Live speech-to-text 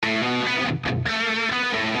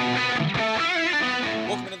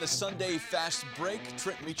Sunday Fast Break.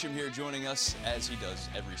 Trent Meacham here joining us as he does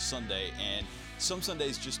every Sunday. And some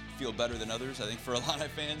Sundays just feel better than others, I think, for Illini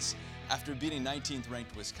fans. After beating 19th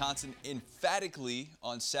ranked Wisconsin emphatically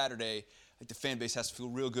on Saturday, I think the fan base has to feel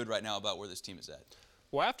real good right now about where this team is at.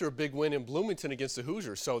 Well, after a big win in Bloomington against the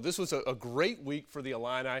Hoosiers, so this was a great week for the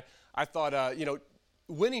Illini. I thought,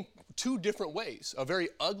 winning two different ways. A very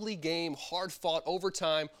ugly game, hard-fought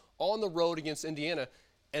overtime on the road against Indiana,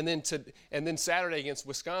 and then Saturday against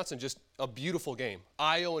Wisconsin, just a beautiful game.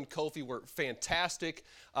 Ayo and Kofi were fantastic.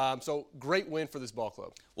 So great win for this ball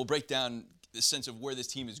club. We'll break down the sense of where this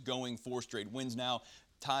team is going. 4 straight wins now,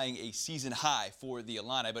 tying a season high for the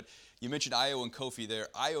Illini. But you mentioned Ayo and Kofi there.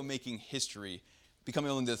 Ayo making history, becoming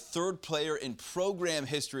only the 3rd player in program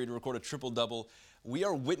history to record a triple-double. We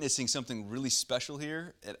are witnessing something really special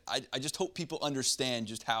here, and I just hope people understand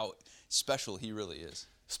just how special he really is.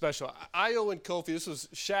 Special. Ayo and Kofi, this was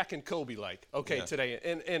Shaq and Kobe-like, today.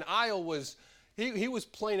 And Ayo was, he was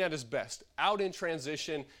playing at his best, out in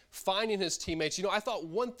transition, finding his teammates. You know, I thought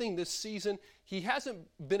one thing this season, he hasn't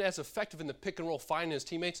been as effective in the pick and roll, finding his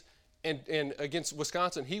teammates. And against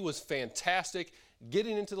Wisconsin, he was fantastic,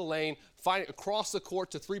 getting into the lane, finding across the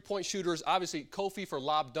court to three-point shooters. Obviously, Kofi for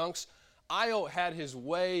lob dunks. Ayo had his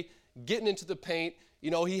way, getting into the paint. You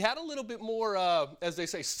know, he had a little bit more, as they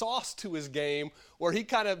say, sauce to his game, where he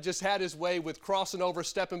kind of just had his way with crossing over,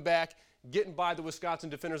 stepping back, getting by the Wisconsin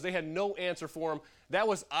defenders. They had no answer for him. That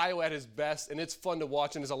was Ayo at his best, and it's fun to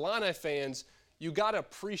watch. And as Illini fans, you got to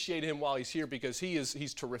appreciate him while he's here because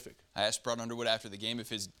he's terrific. I asked Brad Underwood after the game if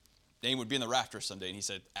his name would be in the rafters someday, and he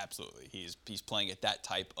said absolutely. He's playing at that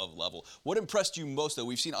type of level. What impressed you most, though?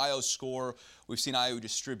 We've seen Ayo score. We've seen Ayo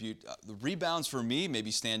distribute. The rebounds, for me, maybe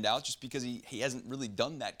stand out just because he hasn't really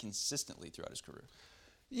done that consistently throughout his career.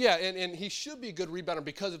 Yeah, and he should be a good rebounder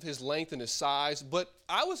because of his length and his size. But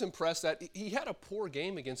I was impressed that he had a poor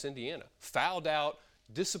game against Indiana. Fouled out,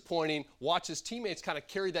 disappointing, watched his teammates kind of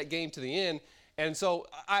carry that game to the end. And so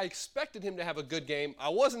I expected him to have a good game. I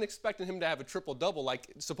wasn't expecting him to have a triple-double like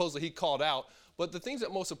supposedly he called out. But the things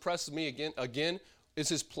that most impresses me again is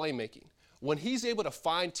his playmaking. When he's able to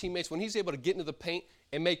find teammates, when he's able to get into the paint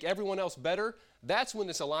and make everyone else better, that's when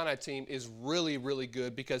this Illini team is really, really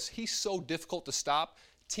good because he's so difficult to stop.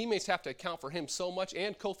 Teammates have to account for him so much,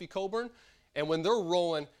 and Kofi Cockburn. And when they're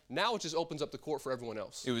rolling, now it just opens up the court for everyone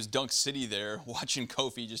else. It was Dunk City there, watching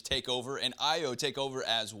Kofi just take over and Ayo take over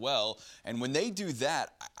as well. And when they do that,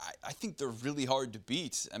 I think they're really hard to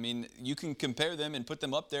beat. I mean, you can compare them and put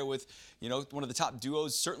them up there with, one of the top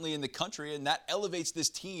duos certainly in the country, and that elevates this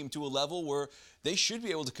team to a level where they should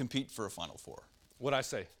be able to compete for a Final Four. What'd I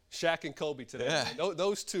say? Shaq and Kobe today. Yeah.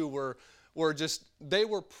 Those two were just, they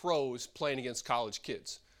were pros playing against college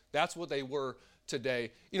kids. That's what they were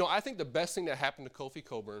today. I think the best thing that happened to Kofi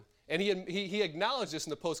Cockburn, and he acknowledged this in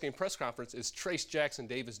the post-game press conference, is Trace Jackson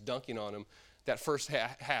Davis dunking on him that first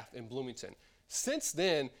half in Bloomington. Since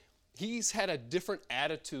then, he's had a different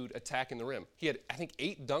attitude attacking the rim. He had, I think,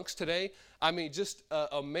 8 dunks today. I mean, just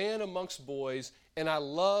a man amongst boys, and I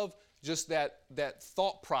love just that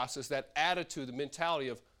thought process, that attitude, the mentality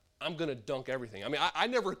of, I'm going to dunk everything. I mean, I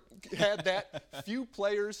never had that. Few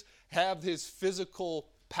players have his physical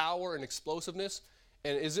power and explosiveness,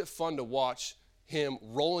 and is it fun to watch him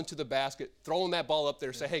roll into the basket, throwing that ball up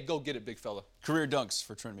there, say, hey, go get it, big fella. Career dunks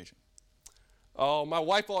for Trent Meacham. Oh, my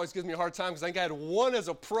wife always gives me a hard time because I think I had 1 as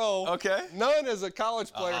a pro, none as a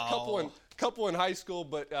college player, a couple in high school,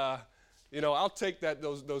 but I'll take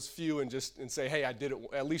those few and say, hey, I did it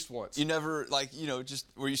at least once. You never, just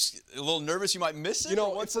were you a little nervous you might miss it?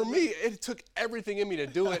 For me, it took everything in me to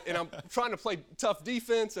do it, and I'm trying to play tough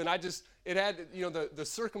defense, and the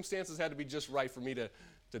circumstances had to be just right for me to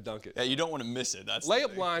dunk it. Yeah, you don't want to miss it. That's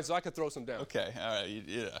layup lines, so I could throw some down. Okay, all right.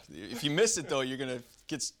 If you miss it, though, you're going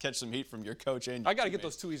to catch some heat from your coach and your I got to get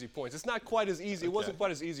those 2 easy points. It's not quite as easy. It wasn't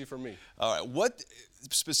quite as easy for me. All right. What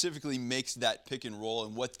specifically makes that pick and roll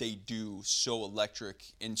and what they do so electric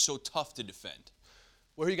and so tough to defend?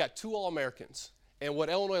 Well, you got 2 All-Americans. And what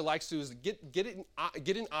Illinois likes to do is get in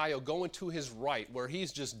Ayo going to his right where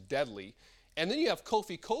he's just deadly. And then you have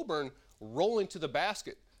Kofi Cockburn rolling to the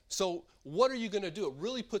basket. So what are you going to do? It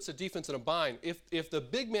really puts the defense in a bind. If the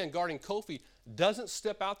big man guarding Kofi doesn't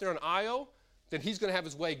step out there on Ayo, then he's going to have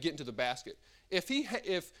his way getting to the basket. If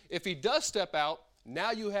he does step out,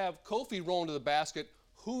 now you have Kofi rolling to the basket.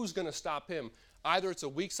 Who's going to stop him? Either it's a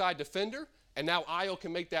weak side defender, and now Ayo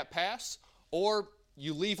can make that pass, or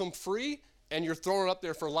you leave him free, and you're throwing it up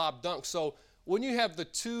there for lob dunks. So when you have the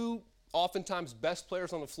 2 oftentimes best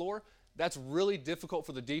players on the floor, that's really difficult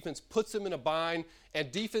for the defense, puts them in a bind,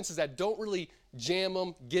 and defenses that don't really jam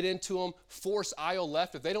them, get into them, force Ayo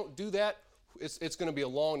left, if they don't do that, it's going to be a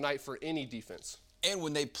long night for any defense. And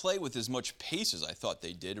when they play with as much pace as I thought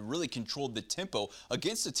they did, it really controlled the tempo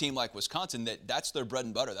against a team like Wisconsin. That's their bread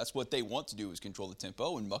and butter. That's what they want to do, is control the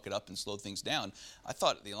tempo and muck it up and slow things down. I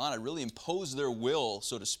thought the Illini really imposed their will,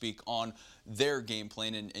 so to speak, on their game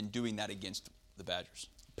plan and doing that against the Badgers.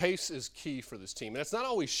 Pace is key for this team. And it's not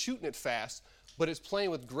always shooting it fast, but it's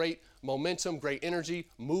playing with great momentum, great energy,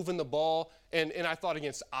 moving the ball. And I thought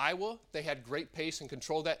against Iowa, they had great pace and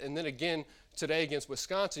controlled that. And then again, today against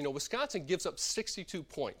Wisconsin, Wisconsin gives up 62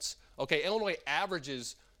 points. Okay, Illinois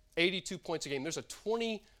averages 82 points a game. There's a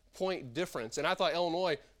 20-point difference. And I thought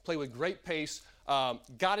Illinois played with great pace,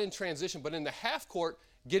 got in transition, but in the half court,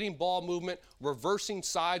 getting ball movement, reversing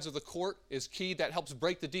sides of the court is key. That helps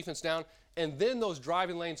break the defense down. And then those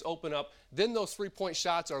driving lanes open up. Then those three-point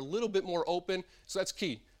shots are a little bit more open. So that's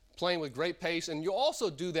key, playing with great pace. And you also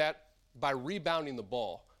do that by rebounding the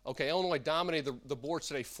ball. Okay, Illinois dominated the boards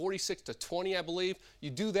today, 46-20, I believe. You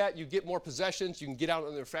do that, you get more possessions, you can get out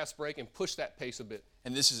on their fast break and push that pace a bit.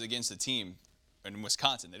 And this is against a team in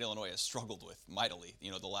Wisconsin that Illinois has struggled with mightily,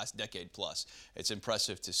 the last decade plus. It's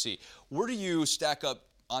impressive to see. Where do you stack up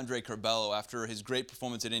Andre Curbelo after his great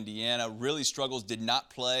performance at Indiana? Really struggles, did not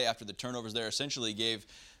play after the turnovers there, essentially gave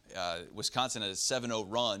Wisconsin a 7-0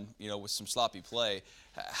 run, with some sloppy play.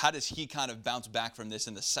 How does he kind of bounce back from this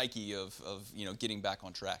in the psyche of getting back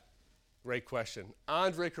on track? Great question.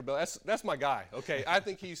 Andre Curbelo, that's my guy, okay? I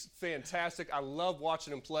think he's fantastic. I love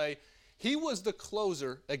watching him play. He was the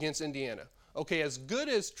closer against Indiana. Okay, as good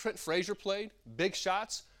as Trent Frazier played, big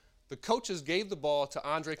shots, the coaches gave the ball to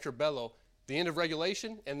Andre Curbelo the end of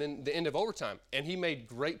regulation and then the end of overtime, and he made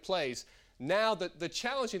great plays. Now, the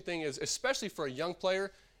challenging thing is, especially for a young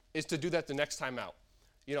player, is to do that the next time out.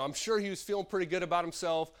 I'm sure he was feeling pretty good about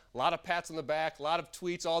himself, a lot of pats on the back, a lot of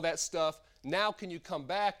tweets, all that stuff. Now can you come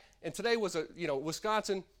back? And today was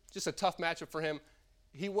Wisconsin, just a tough matchup for him.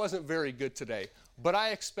 He wasn't very good today. But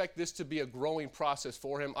I expect this to be a growing process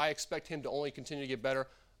for him. I expect him to only continue to get better.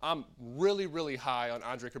 I'm really, really high on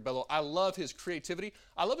Andre Curbelo. I love his creativity.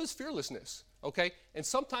 I love his fearlessness, okay? And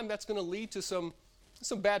sometimes that's going to lead to some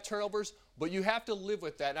bad turnovers, but you have to live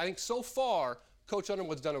with that. And I think so far, Coach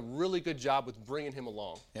Underwood's done a really good job with bringing him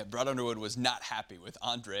along. Yeah, Brad Underwood was not happy with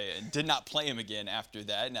Andre and did not play him again after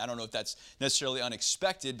that. And I don't know if that's necessarily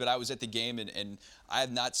unexpected, but I was at the game, and I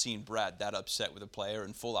have not seen Brad that upset with a player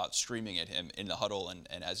and full out screaming at him in the huddle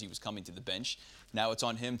and as he was coming to the bench. Now it's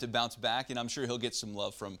on him to bounce back, and I'm sure he'll get some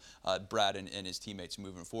love from Brad and his teammates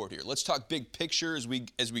moving forward here. Let's talk big picture as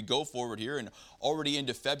we go forward here, and already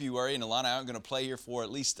into February, and Illini aren't going to play here for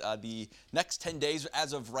at least the next 10 days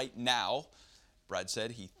as of right now. Brad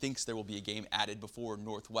said he thinks there will be a game added before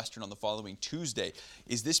Northwestern on the following Tuesday.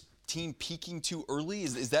 Is this team peaking too early?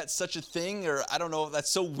 Is that such a thing? Or I don't know. That's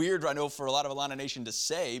so weird, I know, for a lot of Illini Nation to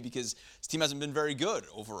say, because this team hasn't been very good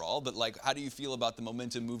overall. But, how do you feel about the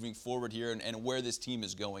momentum moving forward here and where this team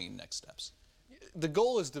is going in next steps? The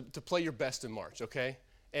goal is to play your best in March, okay?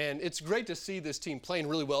 And it's great to see this team playing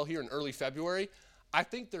really well here in early February. I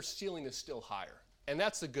think their ceiling is still higher, and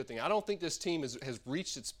that's the good thing. I don't think this team has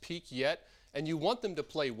reached its peak yet, and you want them to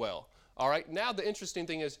play well. All right, now the interesting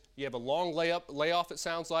thing is you have a long layoff, it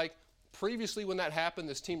sounds like. Previously, when that happened,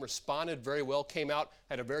 this team responded very well, came out,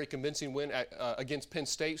 had a very convincing win against Penn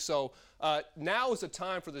State. So now is the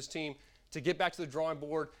time for this team to get back to the drawing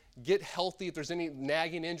board, get healthy if there's any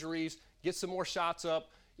nagging injuries, get some more shots up,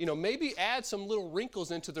 maybe add some little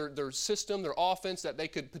wrinkles into their system, their offense that they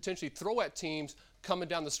could potentially throw at teams coming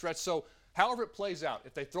down the stretch. So however it plays out,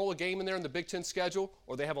 if they throw a game in there in the Big Ten schedule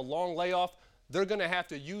or they have a long layoff, they're going to have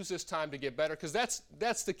to use this time to get better, because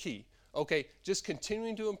that's the key. Okay, just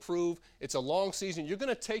continuing to improve. It's a long season. You're going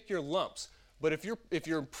to take your lumps, but if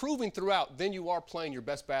you're improving throughout, then you are playing your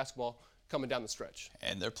best basketball coming down the stretch.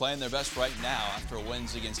 And they're playing their best right now after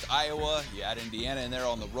wins against Iowa. You add Indiana in there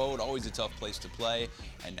on the road, always a tough place to play,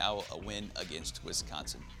 and now a win against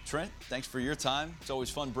Wisconsin. Trent, thanks for your time. It's always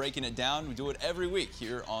fun breaking it down. We do it every week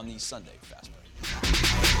here on the Sunday Fast Break.